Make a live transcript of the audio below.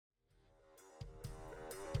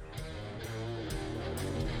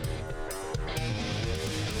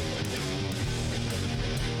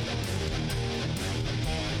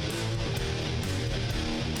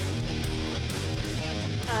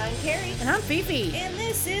And I'm Fifi. And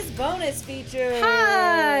this is Bonus Features.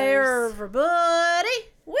 Hi, everybody.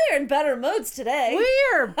 We're in better moods today.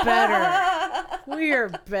 We're better. We're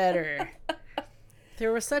better.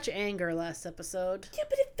 There was such anger last episode. Yeah,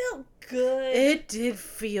 but it felt good. It did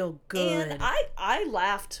feel good. And I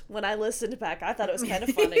laughed when I listened back. I thought it was kind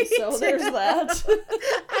of funny, so there's that.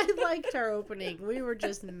 I liked our opening. We were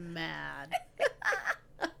just mad.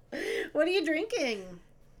 What are you drinking?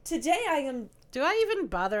 Today I am... Do I even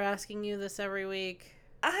bother asking you this every week?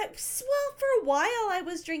 Well, for a while I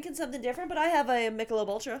was drinking something different, but I have a Michelob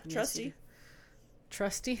Ultra. Trusty.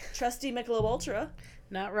 Trusty? Trusty Michelob Ultra.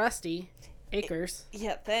 Not rusty. Acres.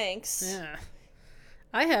 Yeah, thanks. Yeah.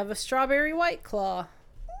 I have a strawberry White Claw.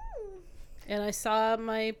 And I saw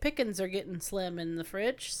my pickings are getting slim in the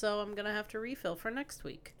fridge, so I'm going to have to refill for next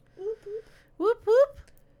week. Whoop, whoop. Whoop, whoop.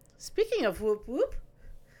 Speaking of whoop, whoop.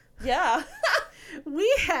 Yeah. We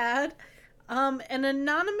had an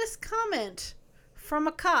anonymous comment from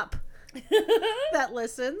a cop that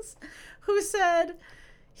listens who said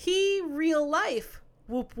he real life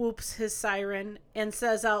whoop whoops his siren and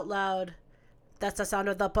says out loud, "That's the sound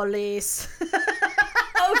of the police."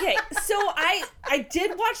 Okay, so I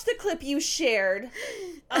did watch the clip you shared,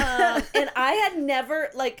 and I had never,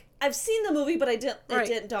 I've seen the movie, but it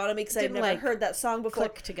didn't dawn on me because I'd never heard that song before.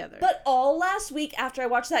 Click together. But all last week after I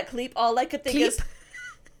watched that clip, all I could think is...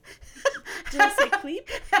 Did I say clip?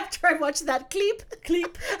 After I watched that clip.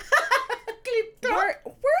 Clip. Clip clop.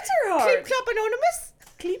 Words are hard. Clip clop anonymous.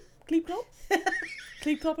 Clip clop.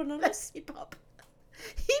 Clip clop anonymous. Hip hop.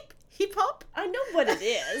 Hip hop. I know what it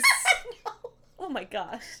is. I know. Oh my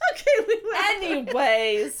gosh. Okay, we went.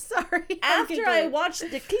 Anyways. Sorry. After I watched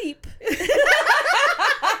the clip.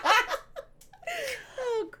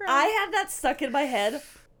 Oh crap. I had that stuck in my head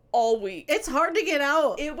all week. It's hard to get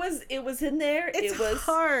out. It was in there. It's it was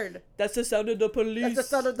hard. That's the sound of the police. That's the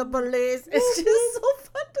sound of the police. It's just so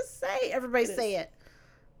fun to say. Everybody say it.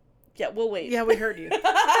 Yeah, we'll wait. Yeah, we heard you.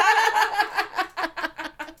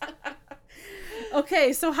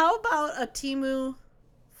 Okay, so how about a Temu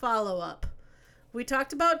follow-up? We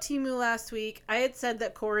talked about Temu last week. I had said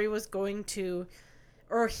that Corey was going to,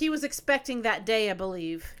 or he was expecting that day, I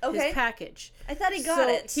believe, his package. I thought he got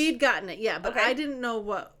it. He'd gotten it, yeah, but I didn't know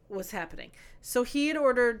what was happening. So he had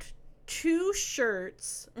ordered 2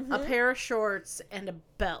 shirts, a pair of shorts, and a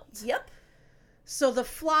belt. Yep. So the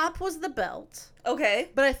flop was the belt. Okay.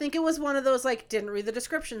 But I think it was one of those, didn't read the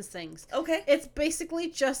descriptions things. Okay. It's basically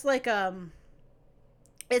just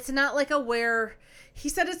it's not like a wear. He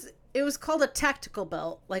said it was called a tactical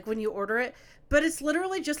belt, when you order it, but it's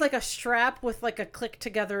literally just like a strap with a click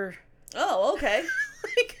together. Oh, okay.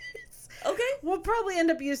 Okay. We'll probably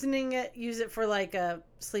end up use it for a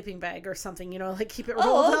sleeping bag or something, keep it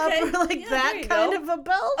rolled up or that kind of a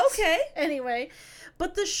belt. Okay. Anyway,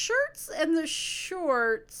 but the shirts and the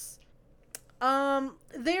shorts, I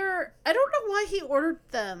don't know why he ordered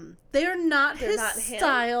them. They're not his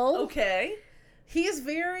style. Okay. He's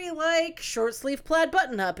very short sleeve plaid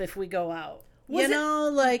button up if we go out. Was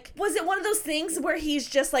it one of those things where he's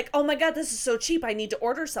just oh my God, this is so cheap, I need to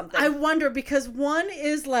order something? I wonder, because one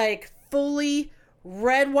is fully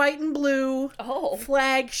red, white, and blue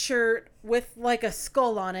flag shirt with a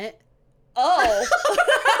skull on it. Oh.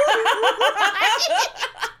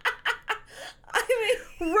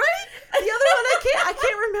 Right? The other one I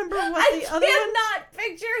can't remember what the other one. I cannot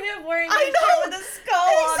picture him wearing a shirt with a skull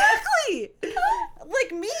on it. Exactly.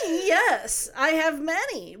 Like me, yes. I have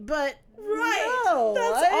many, but no.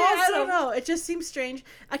 That's awesome. I don't know. It just seems strange.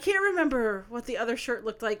 I can't remember what the other shirt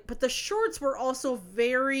looked like, but the shorts were also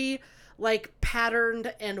very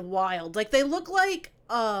patterned and wild. They look like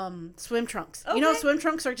swim trunks. Okay. Swim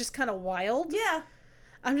trunks are just kind of wild. Yeah.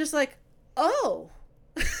 I'm just oh.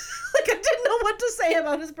 I didn't know what to say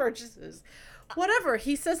about his purchases. Whatever.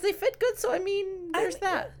 He says they fit good, so there's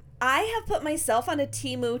that. I have put myself on a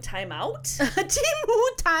Temu timeout. A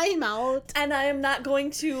Temu timeout. And I am not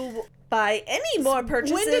going to buy any more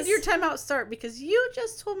purchases. When did your timeout start? Because you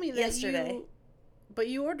just told me that yesterday. But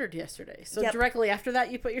you ordered yesterday. So directly after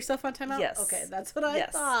that, you put yourself on timeout? Yes. Okay, that's what I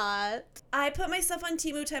thought. I put myself on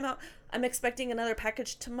Temu timeout. I'm expecting another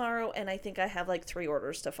package tomorrow, and I think I have 3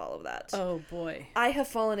 orders to follow that. Oh, boy. I have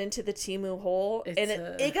fallen into the Temu hole, and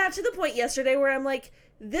it got to the point yesterday where I'm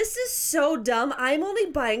this is so dumb. I'm only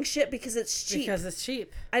buying shit because it's cheap. Because it's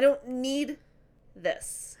cheap. I don't need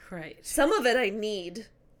this. Right. Some of it I need.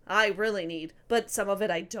 I really need. But some of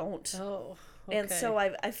it I don't. Oh, okay. And so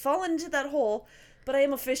I've fallen into that hole. But I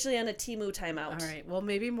am officially on a Temu timeout. All right. Well,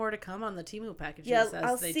 maybe more to come on the Temu packages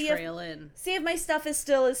I'll they see trail in. See if my stuff is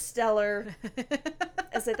still as stellar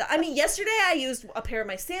as I thought. I mean, yesterday I used a pair of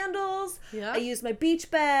my sandals. Yeah. I used my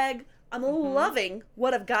beach bag. I'm loving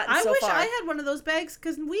what I've gotten so far. I wish I had one of those bags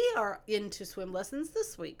because we are into swim lessons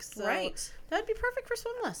this week. So that'd be perfect for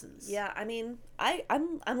swim lessons. Yeah, I mean,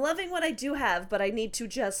 I'm loving what I do have, but I need to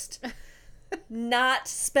just not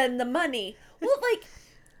spend the money. Well, like,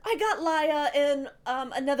 I got Laya and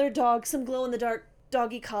another dog some glow-in-the-dark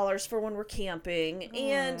doggy collars for when we're camping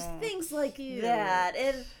and things like that.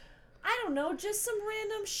 And I don't know, just some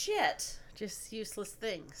random shit. Just useless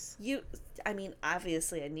things. I mean,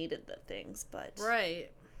 obviously I needed the things, but... Right.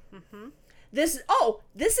 Mm-hmm. This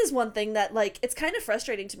is one thing that, like, it's kind of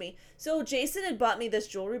frustrating to me. So Jason had bought me this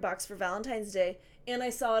jewelry box for Valentine's Day, and I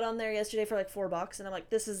saw it on there yesterday for, like, $4, and I'm like,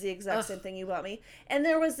 this is the exact same thing you bought me. And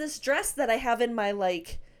there was this dress that I have in my,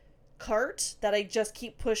 like, cart that I just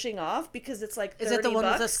keep pushing off because it's, like, $30. Is it the one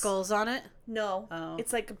with the skulls on it? No. Oh.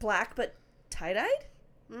 It's, like, black but tie-dyed?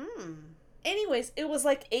 Anyways, it was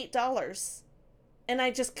like $8. And I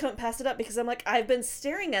just couldn't pass it up because I'm like, I've been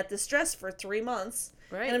staring at this dress for 3 months.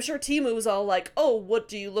 Right. And I'm sure Timu's all like, oh, what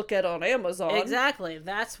do you look at on Amazon? Exactly.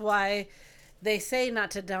 That's why they say not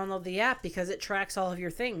to download the app because it tracks all of your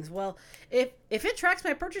things. Well, if it tracks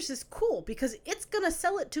my purchases, cool, because it's going to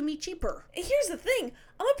sell it to me cheaper. Here's the thing.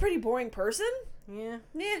 I'm a pretty boring person. Yeah.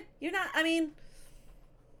 Yeah, you're not. I mean,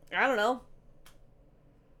 I don't know.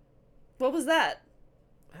 What was that?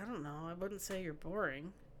 I don't know. I wouldn't say you're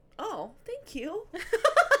boring. Oh, thank you.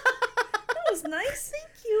 That was nice.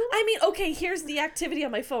 Thank you. I mean, okay, here's the activity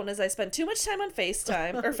on my phone is I spend too much time on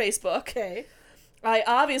FaceTime or Facebook. Okay. I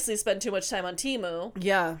obviously spend too much time on Temu.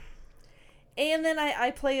 Yeah. And then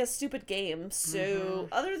I play a stupid game. So,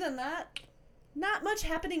 other than that, not much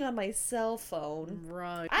happening on my cell phone.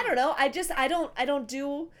 Right. I don't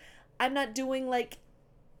know. I'm not doing, like,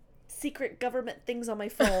 secret government things on my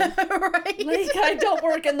phone. Right. Like, I don't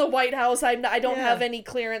work in the White House. I don't have any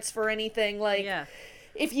clearance for anything. Like,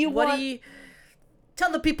 if you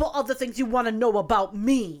tell the people all the things you want to know about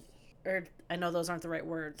me. Or, I know those aren't the right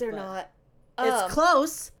words. They're not. It's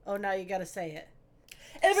close. Oh, now you gotta say it.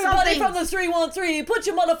 Everybody from the 313, put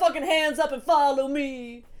your motherfucking hands up and follow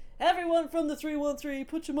me. Everyone from the 313,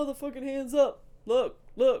 put your motherfucking hands up. Look.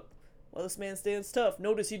 Well, this man stands tough.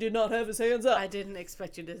 Notice he did not have his hands up. I didn't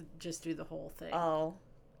expect you to just do the whole thing. Oh.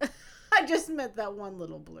 I just meant that one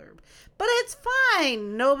little blurb. But it's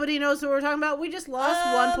fine. Nobody knows what we're talking about. We just lost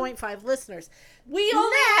 1.5 listeners. We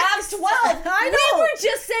only have 12. I know. We were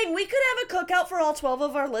just saying we could have a cookout for all 12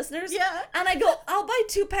 of our listeners. Yeah. And I go, I'll buy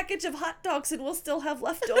 2 packages of hot dogs and we'll still have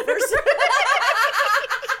leftovers.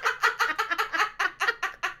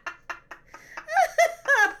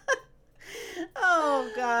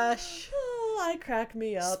 Oh, gosh. Oh, I crack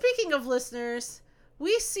me up. Speaking of listeners,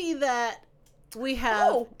 we see that we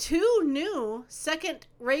have 2 new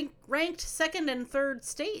ranked second and third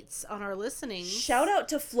states on our listening. Shout out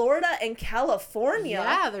to Florida and California.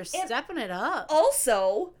 Yeah, they're stepping it up.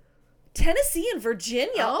 Also, Tennessee and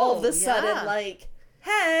Virginia all of a sudden, like,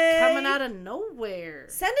 hey. Coming out of nowhere.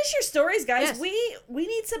 Send us your stories, guys. Yes. We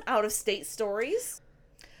need some out-of-state stories.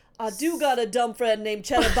 I do got a dumb friend named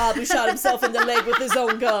Cheddar Bob who shot himself in the leg with his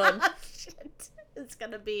own gun. Shit. It's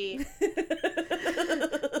gonna be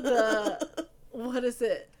what is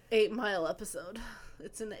it? 8 Mile episode.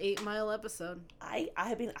 It's an 8 Mile episode. I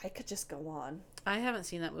mean, I could just go on. I haven't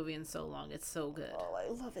seen that movie in so long. It's so good. Oh, I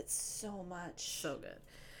love it so much. So good.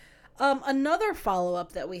 Another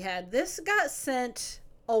follow-up that we had. This got sent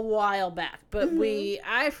a while back, but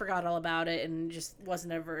I forgot all about it and just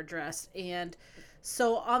wasn't ever addressed. And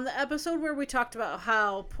so on the episode where we talked about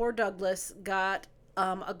how poor Douglas got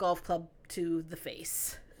a golf club to the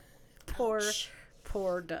face. Poor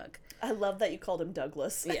Doug. I love that you called him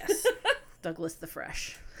Douglas. Yes. Douglas the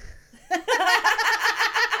Fresh.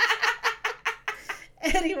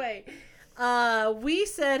 Anyway, we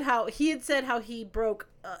said how he broke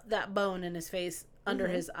that bone in his face under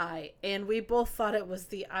his eye, and we both thought it was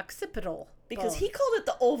the occipital because he called it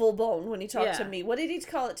the oval bone when he talked to me. What did he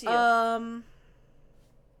call it to you?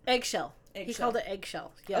 Eggshell. He called it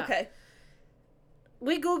eggshell. Yeah. Okay.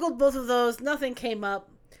 We Googled both of those. Nothing came up.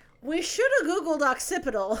 We should have Googled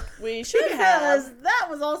occipital. We should have. Because that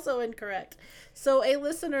was also incorrect. So a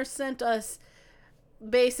listener sent us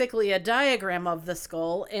basically a diagram of the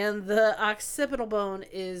skull, and the occipital bone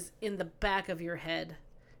is in the back of your head,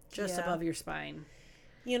 just above your spine.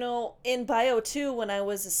 You know, in Bio 2, when I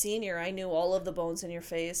was a senior, I knew all of the bones in your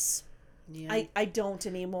face. Yeah. I don't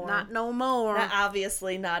anymore. Not no more.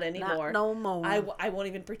 Obviously not anymore. Not no more. I won't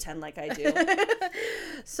even pretend like I do.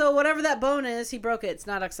 So whatever that bone is, he broke it. It's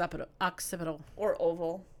not occipital. Or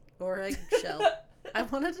oval. Or eggshell. I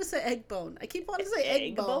wanted to say egg bone. I keep wanting to say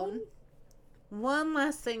egg bone. One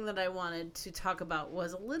last thing that I wanted to talk about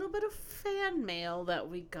was a little bit of fan mail that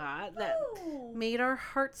we got that made our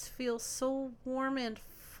hearts feel so warm and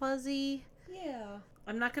fuzzy. Yeah.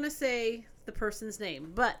 I'm not going to say the person's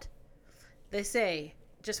name, but they say,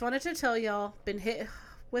 just wanted to tell y'all, been hit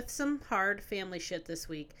with some hard family shit this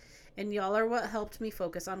week, and y'all are what helped me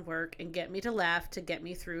focus on work and get me to laugh to get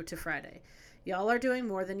me through to Friday. Y'all are doing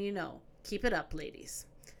more than you know. Keep it up, ladies.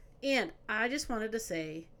 And I just wanted to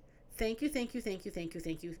say thank you.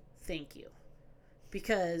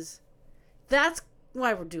 Because that's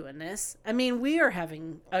why we're doing this. I mean, we are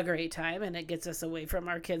having a great time and it gets us away from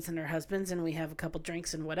our kids and our husbands and we have a couple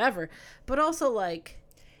drinks and whatever. But also, like,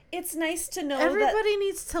 it's nice to know everybody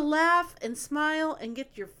needs to laugh and smile and get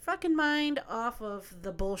your fucking mind off of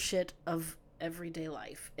the bullshit of everyday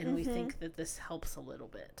life. And we think that this helps a little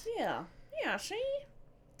bit. Yeah. Yeah, see?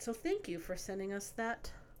 So thank you for sending us that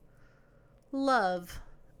love.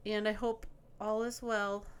 And I hope all is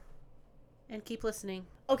well. And keep listening.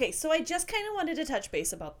 Okay, so I just kind of wanted to touch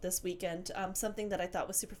base about this weekend. Something that I thought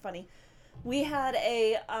was super funny. We had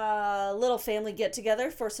a little family get-together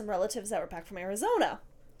for some relatives that were back from Arizona.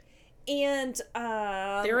 And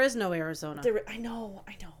there is no Arizona. I know.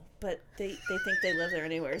 But they think they live there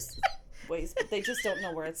anyways. But they just don't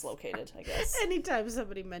know where it's located, I guess. Anytime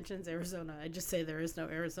somebody mentions Arizona, I just say there is no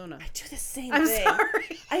Arizona. I do the same I'm thing.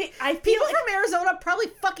 Sorry. I feel People from Arizona probably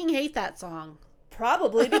fucking hate that song.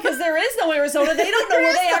 Probably, because there is no Arizona. They don't know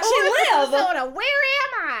where they actually live. Arizona. Where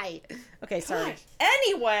am I? Okay, sorry.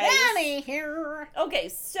 Anyway. Anywho. Okay,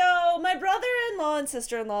 so my brother-in-law and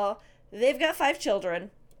sister-in-law, they've got 5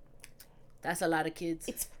 children. That's a lot of kids.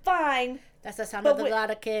 It's fine. That's the sound of a lot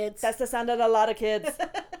of kids. That's the sound of a lot of kids.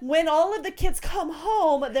 When all of the kids come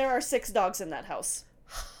home, there are 6 dogs in that house.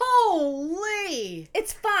 Holy!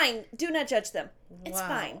 It's fine. Do not judge them. It's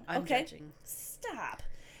fine. I'm okay? judging. Stop.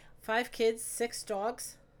 5 kids, 6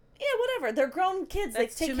 dogs? Yeah, whatever. They're grown kids.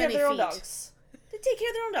 That's they take care of their own dogs. They take care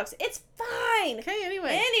of their own dogs. It's fine. Okay,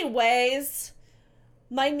 anyway. Anyways,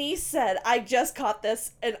 my niece said, I just caught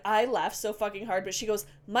this, and I laughed so fucking hard, but she goes,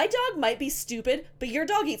 my dog might be stupid, but your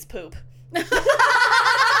dog eats poop. It's like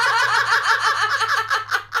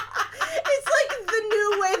the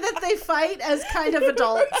new way that they fight as kind of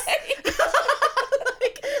adults. Right.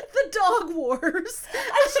 Like the dog wars.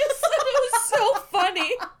 I just thought it was so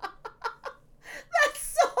funny.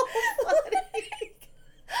 That's so funny.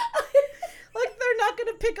 Like they're not going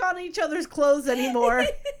to pick on each other's clothes anymore.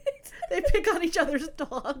 They pick on each other's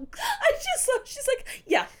dogs. I just thought, she's like,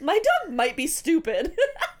 yeah, my dog might be stupid.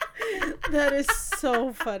 That is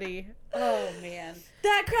so funny. Oh, man.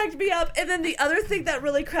 That cracked me up. And then the other thing that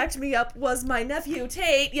really cracked me up was my nephew,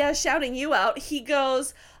 Tate, shouting you out. He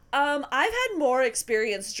goes, I've had more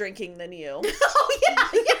experience drinking than you. Oh, yeah.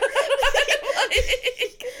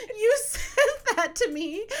 You said that to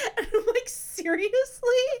me. And I'm like, seriously?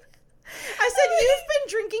 I said, you've been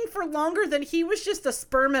drinking for longer than he was just a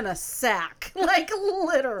sperm in a sack. Like,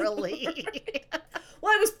 literally.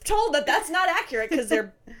 Well, I was told that that's not accurate because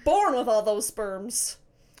they're born with all those sperms.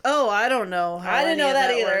 Oh, I don't know. I didn't know that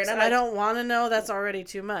either. And I don't want to know. That's already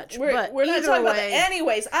too much. We're not talking about that.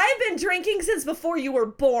 Anyways, I've been drinking since before you were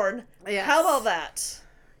born. Yes. How about that?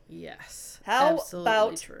 Yes. How absolutely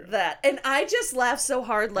about true. that? And I just laughed so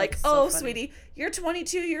hard, like, so sweetie, you're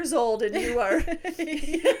 22 years old and you are...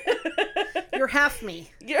 You're half me.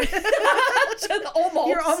 You're almost.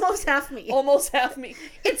 You're almost half me. Almost half me.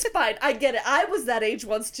 It's fine. I get it. I was that age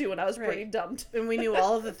once too, and I was pretty dumb. And we knew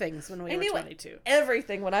all of the things when we were 22.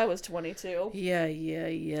 Everything when I was 22. Yeah,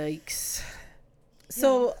 yikes.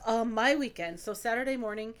 So, my weekend. So Saturday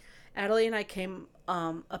morning, Adelie and I came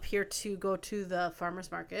up here to go to the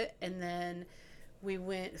farmer's market, and then we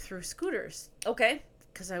went through Scooters. Okay.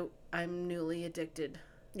 Because I'm newly addicted.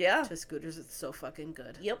 Yeah. To Scooters. It's so fucking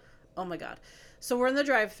good. Yep. Oh my God. So we're in the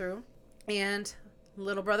drive-thru and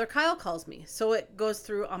little brother Kyle calls me. So it goes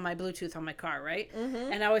through on my Bluetooth on my car, right?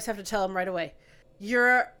 Mm-hmm. And I always have to tell him right away,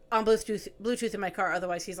 you're on Bluetooth in my car.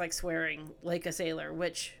 Otherwise he's like swearing like a sailor,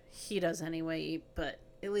 which he does anyway, but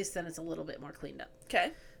at least then it's a little bit more cleaned up.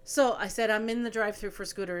 Okay. So I said, I'm in the drive-thru for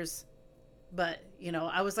Scooters, but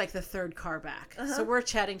I was like the 3rd car back. Uh-huh. So we're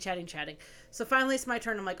chatting. So finally it's my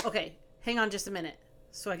turn. I'm like, okay, hang on just a minute.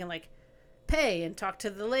 So I can like pay and talk to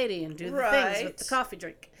the lady and do the things with the coffee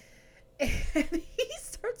drink. And he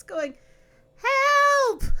starts going,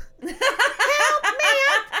 help! Help me!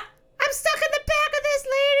 I'm stuck in the back of this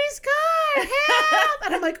lady's car! Help!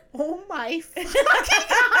 And I'm like, oh my fucking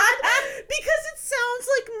God! Because it sounds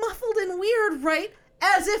like muffled and weird, right?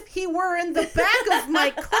 As if he were in the back of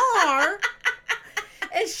my car.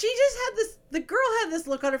 And she just had the girl had this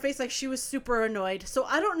look on her face like she was super annoyed. So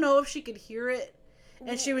I don't know if she could hear it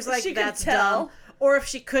and she was like, that's dumb. Or if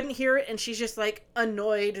she couldn't hear it and she's just like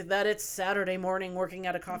annoyed that it's Saturday morning working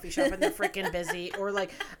at a coffee shop and they're freaking busy. Or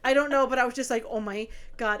like, I don't know, but I was just like, oh my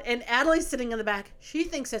God. And Adelaide's sitting in the back. She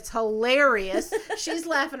thinks it's hilarious. She's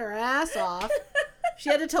laughing her ass off. She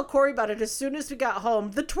had to tell Corey about it as soon as we got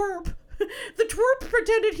home. The twerp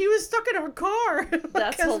pretended he was stuck in her car.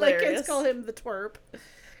 That's hilarious. My kids call him the twerp.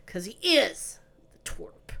 Because he is the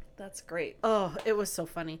twerp. That's great. Oh, it was so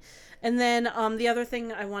funny. And then the other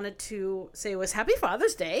thing I wanted to say was Happy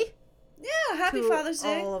Father's Day. Yeah, Happy Father's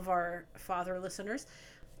Day. All of our father listeners.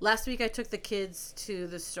 Last week I took the kids to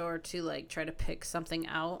the store to like try to pick something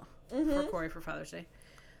out for Corey for Father's Day.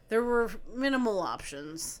 There were minimal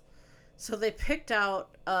options. So they picked out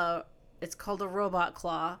it's called a robot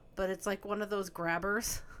claw, but it's like one of those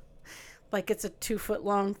grabbers. Like it's a 2-foot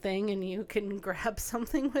long thing and you can grab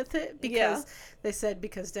something with it because they said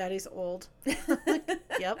because Daddy's old.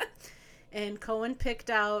 Yep. And Cohen picked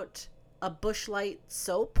out a Bush Light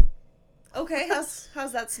soap. Okay,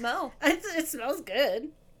 how's that smell? It smells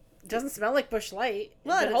good. It doesn't smell like Bush Light.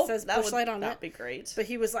 Well, but it says Bush Light on it. That'd be great. But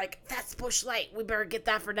he was like, that's Bush Light. We better get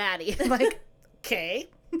that for Daddy. I'm like, okay.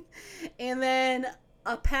 And then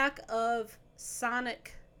a pack of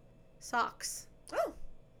Sonic socks. Oh,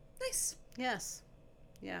 nice. Yes.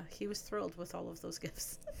 Yeah, he was thrilled with all of those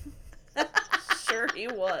gifts. Sure he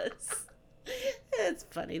was. It's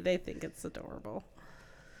funny. They think it's adorable.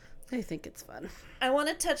 They think it's fun. I want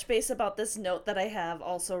to touch base about this note that I have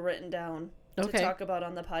also written down to talk about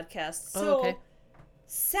on the podcast. So,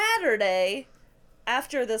 Saturday,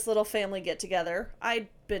 after this little family get-together, I'd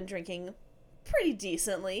been drinking pretty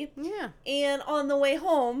decently. Yeah. And on the way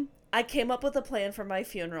home, I came up with a plan for my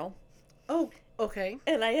funeral. Oh, okay.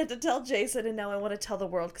 And I had to tell Jason, and now I want to tell the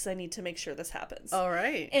world because I need to make sure this happens. All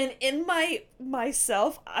right. And in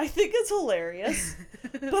myself, I think it's hilarious,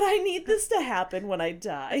 but I need this to happen when I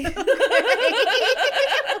die.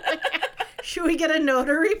 Should we get a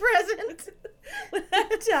notary present? When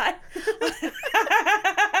I die.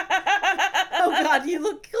 Oh, God, you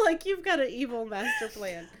look like you've got an evil master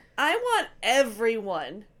plan. I want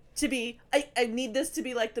everyone to be, I need this to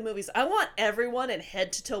be like the movies. I want everyone in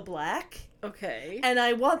head to toe black. Okay. And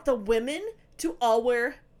I want the women to all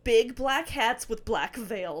wear big black hats with black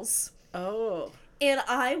veils. Oh. And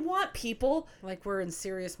I want people... Like we're in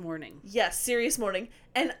serious mourning. Yes, serious mourning.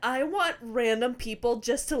 And I want random people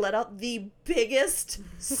just to let out the biggest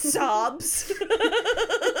sobs.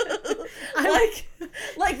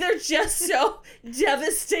 like they're just so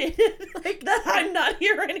devastated that I'm not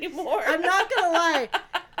here anymore. I'm not going to lie.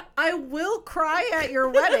 I will cry at your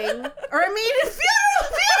wedding. Or I mean,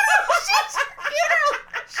 funeral!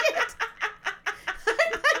 Shit! I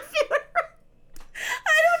meant funeral.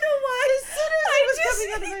 I don't know why. As soon as it was coming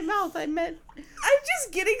out of my mouth, I meant... I'm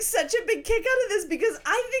just getting such a big kick out of this because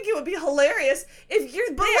I think it would be hilarious if you're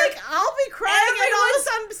there. But like, I'll be crying and all of a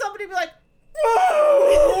sudden somebody will be like,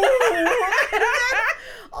 and then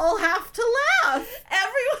I'll have to laugh.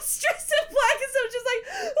 Everyone's dressed in black and so it's just like...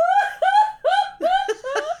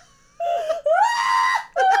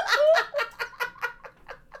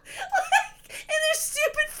 and their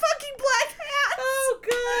stupid fucking black hats. Oh,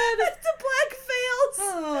 good. With the black veils.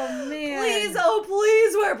 Oh, man.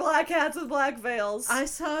 Please wear black hats with black veils. I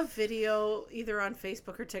saw a video either on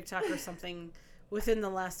Facebook or TikTok or something within the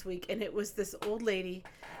last week, and it was this old lady,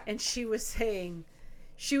 and she was saying,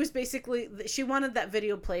 she wanted that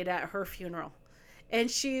video played at her funeral.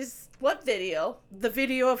 And What video? The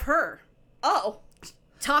video of her. Oh.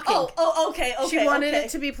 Talking. Oh, okay. She wanted it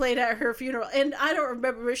to be played at her funeral. And I don't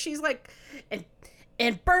remember, but she's like,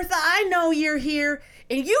 and Bertha, I know you're here,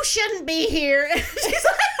 and you shouldn't be here. And she's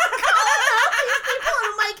like, calling out these people, and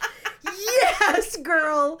I'm like, yes,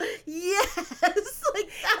 girl, yes. Like,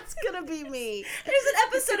 that's gonna be me. There's an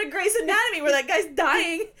episode of Grey's Anatomy where that guy's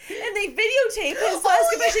dying, and they videotape his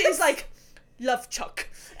last confession. He's like, love Chuck.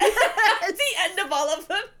 At the end of all of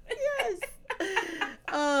them. Yes.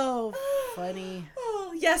 Oh, funny.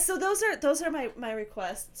 Oh, yeah, so those are my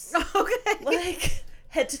requests. Okay. Like,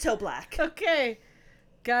 head to toe black. Okay.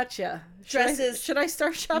 Gotcha. Dresses. Should I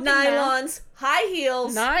start shopping nylons, now? high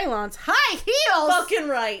heels. Nylons, high heels. Fucking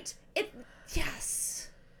right. Yes.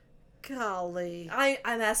 Golly.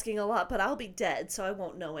 I'm asking a lot, but I'll be dead, so I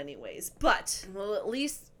won't know anyways. But well, at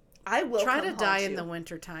least I will try to die in the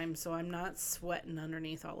winter time, so I'm not sweating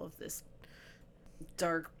underneath all of this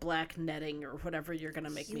dark black netting or whatever you're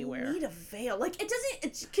gonna make me wear. You need a veil. Like,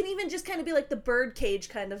 it can even just kind of be like the bird cage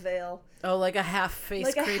kind of veil. Oh, like a half face,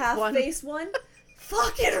 like a half face one.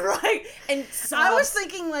 Fucking right. And sobs. I was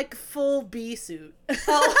thinking like full bee suit.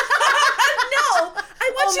 Oh. No.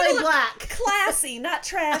 I want you to look black. Classy, not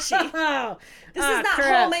trashy. Oh, this is not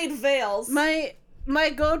crap. homemade veils.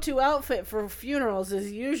 My go-to outfit for funerals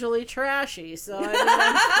is usually trashy, so I mean,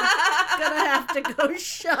 I'm gonna have to go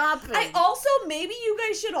shopping. Maybe you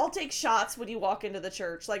guys should all take shots when you walk into the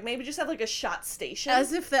church. Like, maybe just have, like, a shot station.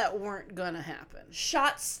 As if that weren't gonna happen.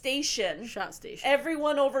 Shot station. Shot station.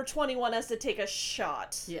 Everyone over 21 has to take a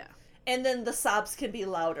shot. Yeah. And then the sobs can be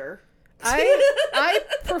louder. I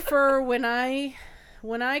prefer when I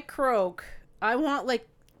croak, I want, like,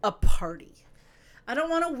 a party. I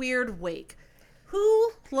don't want a weird wake.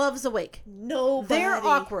 Who loves a wake? Nobody. They're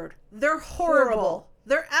awkward. They're horrible.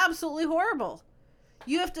 They're absolutely horrible.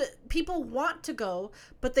 People want to go,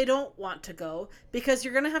 but they don't want to go because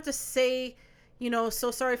you're going to have to say,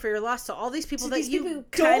 so sorry for your loss to all these people that you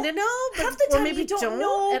kind of know, but, half the time or maybe you don't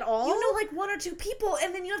know at all. You know, like one or two people,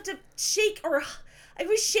 and then you have to shake or I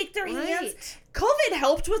always shake their hands. COVID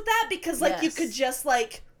helped with that because, like, you could just,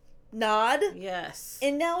 like, nod. Yes.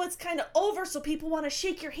 And now it's kind of over, so people want to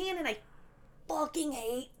shake your hand, and I fucking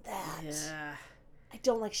hate that. Yeah. I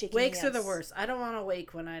don't like shaking Wakes hands. are the worst. I don't want to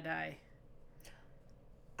wake when I die.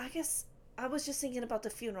 I guess I was just thinking about the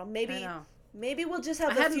funeral. Maybe we'll just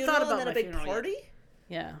have the funeral and then a big party. Yet.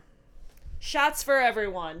 Yeah. Shots for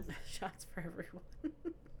everyone. Shots for everyone.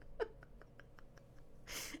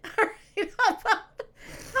 All right.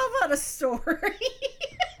 How about a story?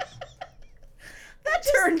 That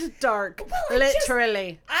turned dark. Well,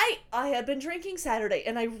 literally. I had been drinking Saturday,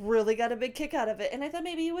 and I really got a big kick out of it, and I thought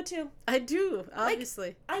maybe you would too. I do, obviously.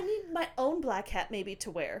 Like, I need my own black hat maybe to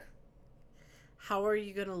wear. How are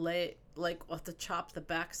you gonna have to chop the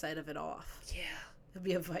backside of it off? Yeah. It'll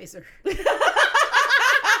be a visor. You think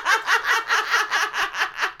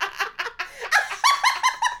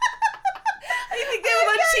they were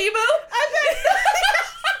on Temu?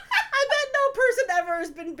 I bet no person ever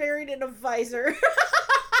has been buried in a visor.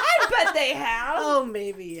 I bet they have. Oh,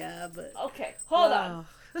 maybe, yeah, but... Okay, hold on.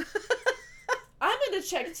 I'm going to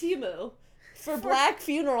check Temu for black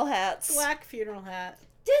funeral hats. Black funeral hat.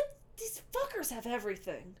 These fuckers have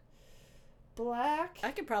everything. Black.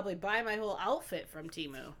 I could probably buy my whole outfit from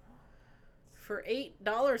Temu for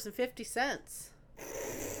 $8.50.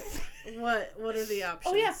 What are the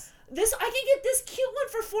options? Oh, yeah. I can get this cute one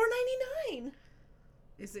for $4.99.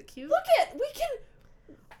 Is it cute? Look at, we can...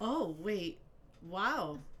 Oh, wait.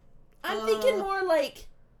 Wow. I'm thinking more like...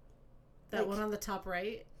 That one on the top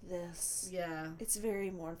right? This. Yeah. It's very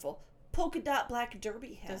mournful. Polka dot black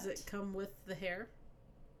derby hat. Does it come with the hair?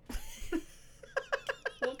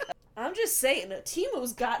 I'm just saying,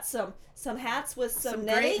 Temu's got some hats with some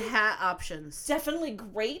netting. Great hat options. Definitely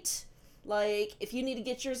great. Like, if you need to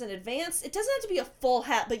get yours in advance, it doesn't have to be a full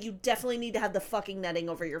hat, but you definitely need to have the fucking netting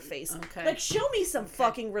over your face. Okay. Like, show me some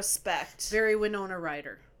fucking respect. Very Winona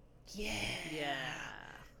Ryder. Yeah. Yeah.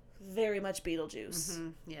 Very much Beetlejuice. Mm-hmm.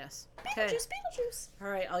 Yes. Beetlejuice. All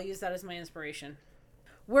right, I'll use that as my inspiration.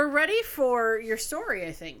 We're ready for your story,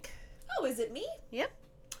 I think. Oh, is it me? Yep.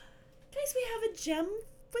 Guys, we have a gem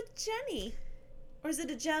with Jenny. Or is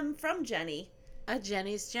it a gem from Jenny? A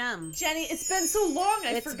Jenny's gem. Jenny, it's been so long,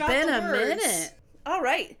 I forgot the words. It's been a minute. All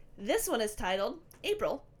right. This one is titled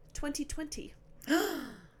April 2020.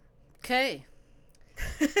 Okay.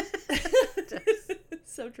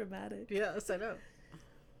 So dramatic. Yes, I know.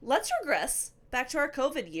 Let's regress back to our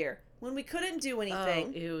COVID year when we couldn't do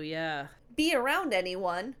anything. Oh, ew, yeah. Be around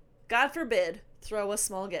anyone. God forbid, throw a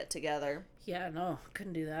small get together. Yeah, no,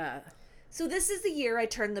 couldn't do that. So this is the year I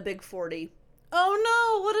turned the big 40. Oh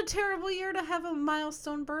no, what a terrible year to have a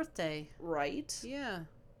milestone birthday. Right? Yeah.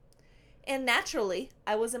 And naturally,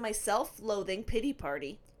 I was in my self-loathing pity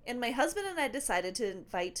party, and my husband and I decided to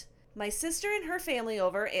invite my sister and her family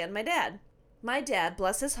over and my dad. My dad,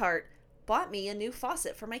 bless his heart, bought me a new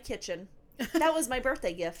faucet for my kitchen. That was my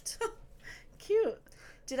birthday gift. Cute.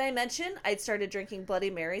 Did I mention I'd started drinking Bloody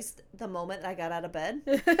Marys the moment I got out of bed?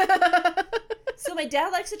 So my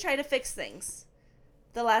dad likes to try to fix things.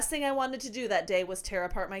 The last thing I wanted to do that day was tear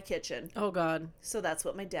apart my kitchen. Oh, God. So that's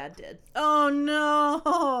what my dad did. Oh,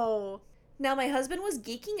 no. Now, my husband was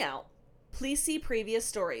geeking out. Please see previous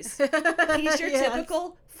stories. He's your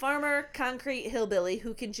typical farmer, concrete hillbilly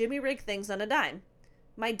who can jimmy rig things on a dime.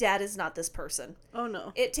 My dad is not this person. Oh,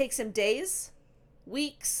 no. It takes him days,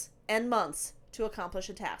 weeks, and months to accomplish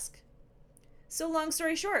a task. So long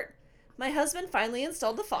story short, my husband finally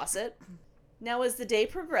installed the faucet. Now, as the day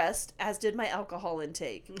progressed, as did my alcohol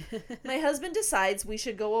intake, my husband decides we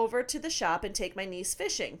should go over to the shop and take my niece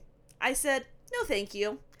fishing. I said, no thank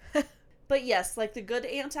you. But yes, like the good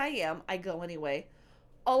aunt I am, I go anyway.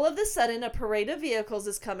 All of a sudden, a parade of vehicles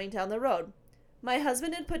is coming down the road. My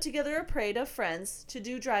husband had put together a parade of friends to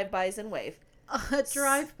do drive-bys and wave. A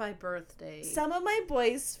drive-by birthday. Some of my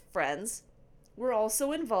boys' friends were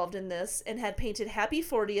also involved in this and had painted Happy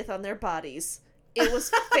 40th on their bodies. It was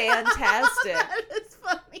fantastic. That is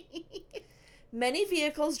funny. Many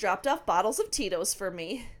vehicles dropped off bottles of Tito's for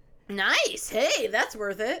me. Nice. Hey, that's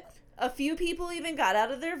worth it. A few people even got out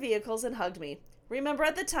of their vehicles and hugged me. Remember,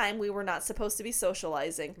 at the time, we were not supposed to be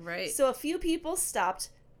socializing. Right. So a few people stopped.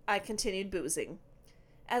 I continued boozing.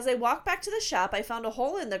 As I walked back to the shop, I found a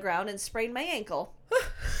hole in the ground and sprained my ankle.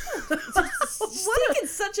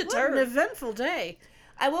 Such a turn. What an eventful day.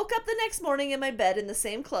 I woke up the next morning in my bed in the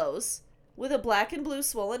same clothes with a black and blue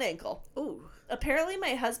swollen ankle. Ooh. Apparently,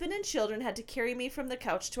 my husband and children had to carry me from the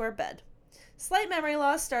couch to our bed. Slight memory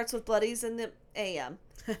loss starts with bloodies in the AM.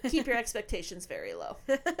 Keep your expectations very low.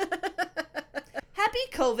 Happy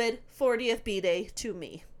COVID 40th B-Day to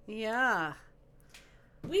me. Yeah.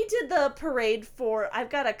 We did the parade for,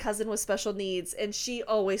 I've got a cousin with special needs, and she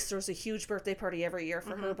always throws a huge birthday party every year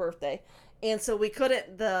for her birthday. And so we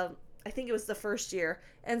couldn't, I think it was the first year.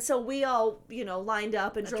 And so we all, lined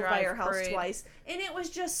up and drove by her house twice. And it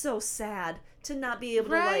was just so sad to not be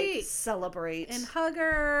able to, celebrate. And hug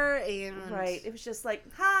her. And Right. It was just like,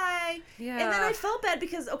 hi. Yeah. And then I felt bad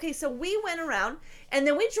because, so we went around, and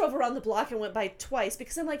then we drove around the block and went by twice.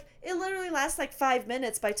 Because I'm like, it literally lasts 5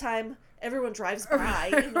 minutes by time everyone drives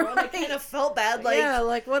by. And I kind of felt bad. What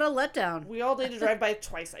a letdown. We all need to drive by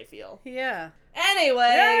twice, I feel. Yeah.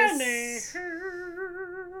 Anyways.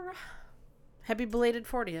 Happy belated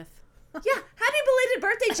 40th. Yeah, happy belated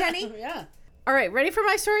birthday, Jenny. Yeah. All right, ready for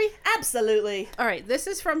my story? Absolutely. All right, this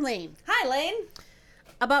is from Lane. Hi, Lane.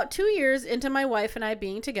 About 2 years into my wife and I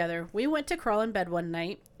being together, we went to crawl in bed one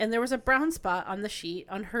night, and there was a brown spot on the sheet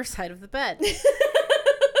on her side of the bed.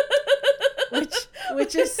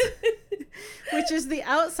 which is the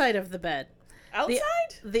outside of the bed. Outside?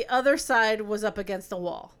 The other side was up against a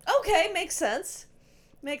wall. Okay, makes sense.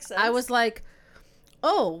 I was like,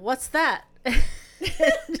 oh, what's that?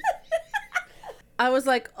 I was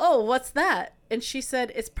like, oh, what's that? And she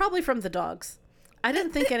said, it's probably from the dogs. I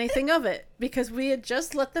didn't think anything of it because we had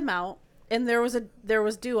just let them out and there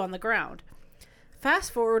was dew on the ground.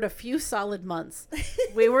 Fast forward a few solid months.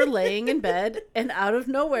 We were laying in bed and out of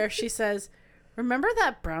nowhere she says, remember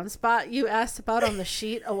that brown spot you asked about on the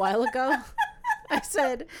sheet a while ago? I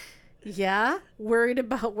said, yeah, worried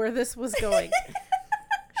about where this was going.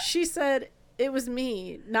 She said, it was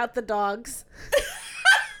me, not the dogs.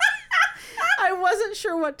 I wasn't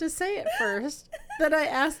sure what to say at first. Then I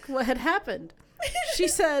asked what had happened. She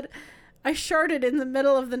said, I sharted in the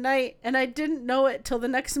middle of the night and I didn't know it till the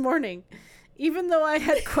next morning. Even though I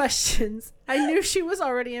had questions, I knew she was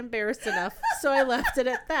already embarrassed enough, so I left it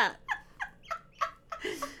at that.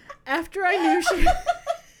 After I knew she... How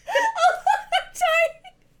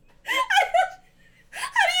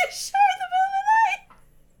do you share in the middle of the night?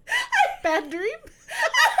 Bad dream? I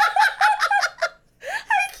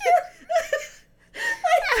can't.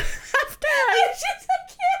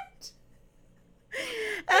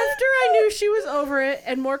 After I knew she was over it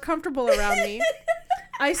and more comfortable around me,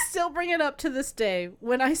 I still bring it up to this day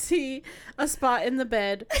when I see a spot in the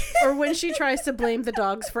bed or when she tries to blame the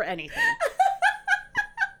dogs for anything.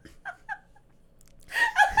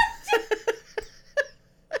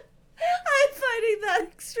 I'm finding that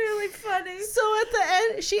extremely funny. So at the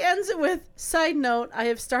end, she ends it with, side note, I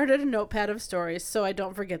have started a notepad of stories so I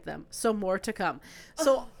don't forget them. So more to come.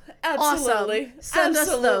 So absolutely. Awesome. Send us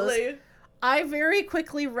those. I very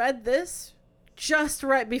quickly read this just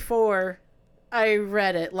right before I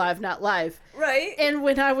read it live, not live. Right. And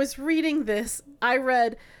when I was reading this, I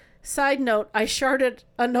read, side note, I sharted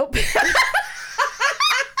a notepad.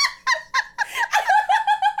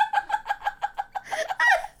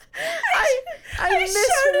 I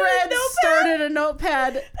misread started a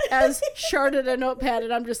notepad as sharted a notepad,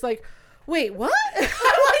 and I'm just like, wait, what? I'm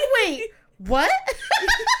like, wait, what?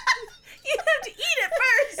 You have to eat it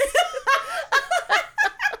first.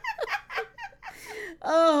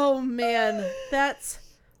 Oh, man. That's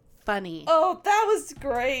funny. Oh, that was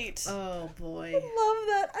great. Oh, boy. I love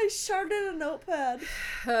that. I sharted a notepad.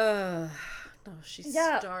 No, she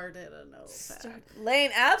started a notepad. Lane,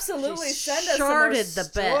 absolutely send us some more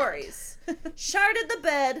stories. Sharted the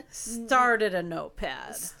bed. Started a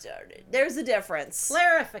notepad. Started. There's a difference.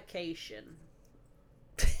 Clarification.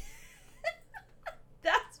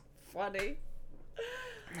 That's funny.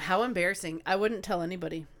 How embarrassing. I wouldn't tell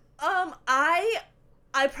anybody.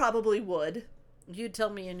 I probably would. You'd tell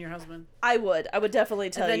me and your husband. I would definitely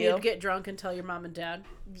tell you. And then you'd get drunk and tell your mom and dad.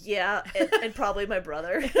 Yeah, and probably my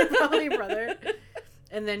brother. Probably your brother.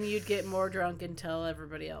 And then you'd get more drunk and tell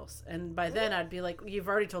everybody else. And by then I'd be like, you've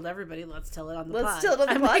already told everybody, let's tell it on the Let's tell it on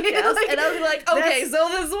the podcast. And I would be like, okay, so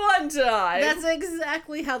this one time. That's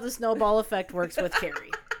exactly how the snowball effect works with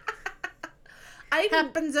Carrie.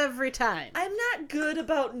 Happens every time. I'm not good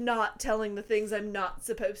about not telling the things I'm not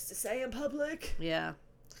supposed to say in public. Yeah.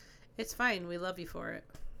 It's fine. We love you for it.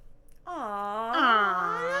 Aww.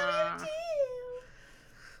 I love you too.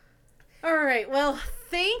 All right. Well,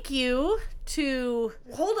 thank you to...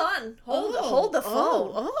 Hold on. Hold the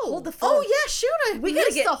phone. Hold the phone. Oh, yeah, shoot. We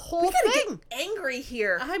missed the whole thing. We gotta get angry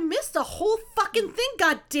here. I missed the whole fucking thing.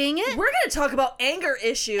 God dang it. We're gonna talk about anger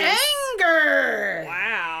issues. Anger!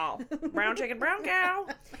 Wow. Brown chicken, brown cow.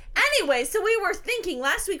 Anyway, so we were thinking,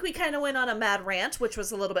 last week we kind of went on a mad rant, which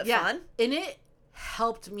was a little bit fun. And it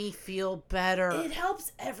helped me feel better. It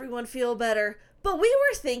helps everyone feel better. But we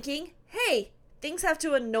were thinking, hey... Things have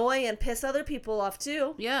to annoy and piss other people off,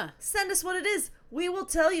 too. Yeah. Send us what it is. We will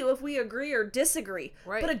tell you if we agree or disagree.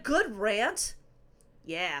 Right. But a good rant,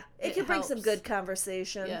 it can bring helps. some good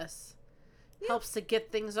conversation. Yes. Yeah. Helps to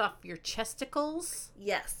get things off your chesticles.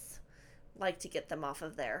 Yes. Like to get them off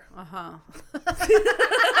of there. Uh-huh.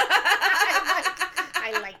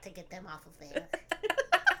 I like to get them off of there.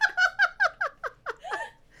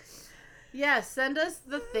 Yeah, send us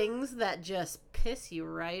the things that just piss you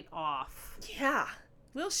right off. Yeah.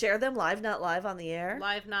 We'll share them live, not live on the air.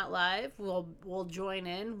 Live, not live. We'll join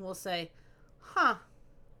in. We'll say,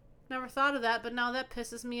 never thought of that, but now that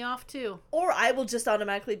pisses me off too. Or I will just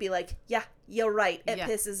automatically be like, yeah, you're right. It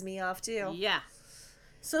pisses me off too. Yeah.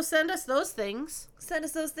 So send us those things. Send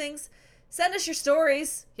us those things. Send us your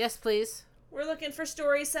stories. Yes, please. We're looking for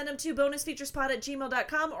stories. Send them to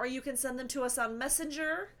bonusfeaturespod@gmail.com, or you can send them to us on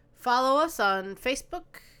Messenger. Follow us on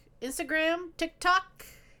Facebook, Instagram, TikTok.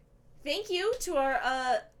 Thank you to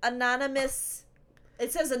our anonymous...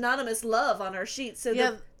 It says anonymous love on our sheet.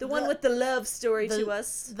 So the one with the love story to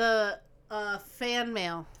us. The fan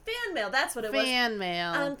mail. Fan mail, that's what it was. Fan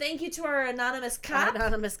mail. Thank you to our anonymous cop.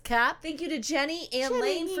 Anonymous cop. Thank you to Jenny and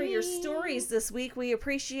Lane for your stories this week. We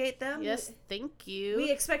appreciate them. Yes, thank you.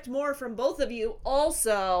 We expect more from both of you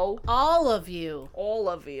also. All of you. All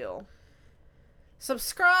of you.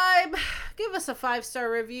 Subscribe. Give us a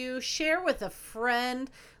 5-star review. Share with a friend.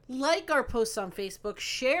 Like our posts on Facebook.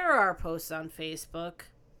 Share our posts on Facebook.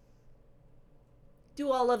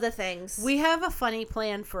 Do all of the things. We have a funny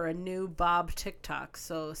plan for a new Bob TikTok,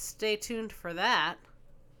 so stay tuned for that.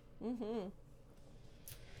 Mm-hmm.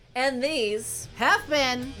 And these have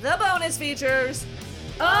been the bonus features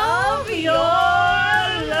of your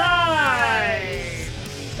life.